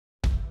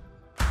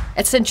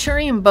At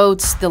Centurion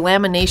Boats, the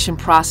lamination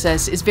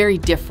process is very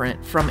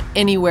different from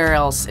anywhere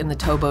else in the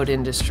towboat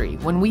industry.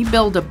 When we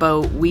build a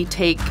boat, we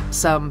take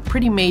some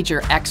pretty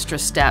major extra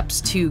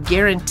steps to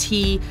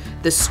guarantee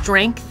the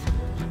strength,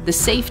 the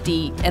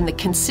safety, and the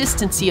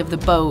consistency of the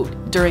boat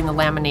during the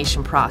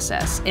lamination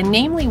process. And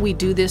namely, we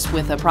do this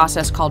with a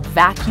process called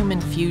vacuum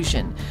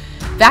infusion.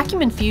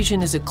 Vacuum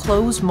infusion is a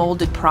closed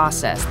molded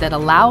process that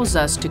allows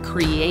us to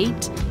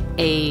create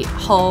a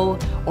hull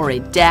or a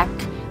deck,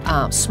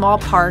 small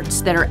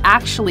parts that are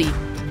actually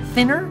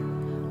thinner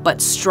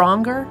but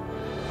stronger,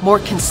 more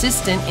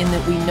consistent in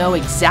that we know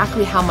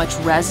exactly how much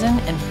resin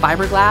and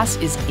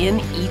fiberglass is in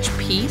each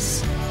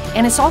piece,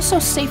 and it's also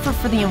safer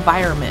for the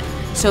environment.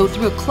 So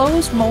through a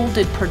closed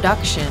molded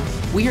production,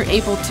 we are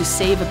able to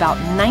save about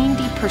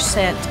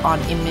 90% on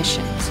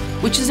emissions,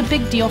 which is a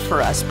big deal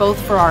for us,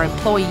 both for our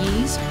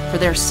employees, for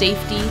their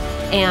safety,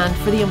 and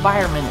for the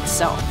environment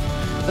itself.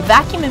 But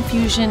vacuum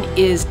infusion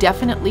is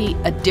definitely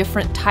a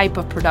different type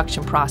of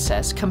production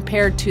process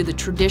compared to the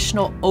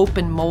traditional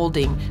open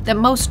molding that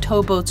most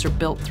towboats are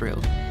built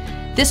through.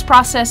 This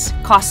process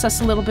costs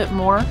us a little bit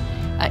more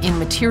in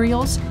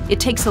materials. It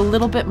takes a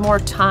little bit more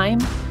time,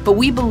 but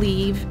we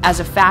believe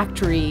as a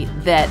factory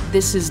that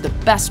this is the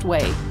best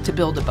way to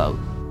build a boat.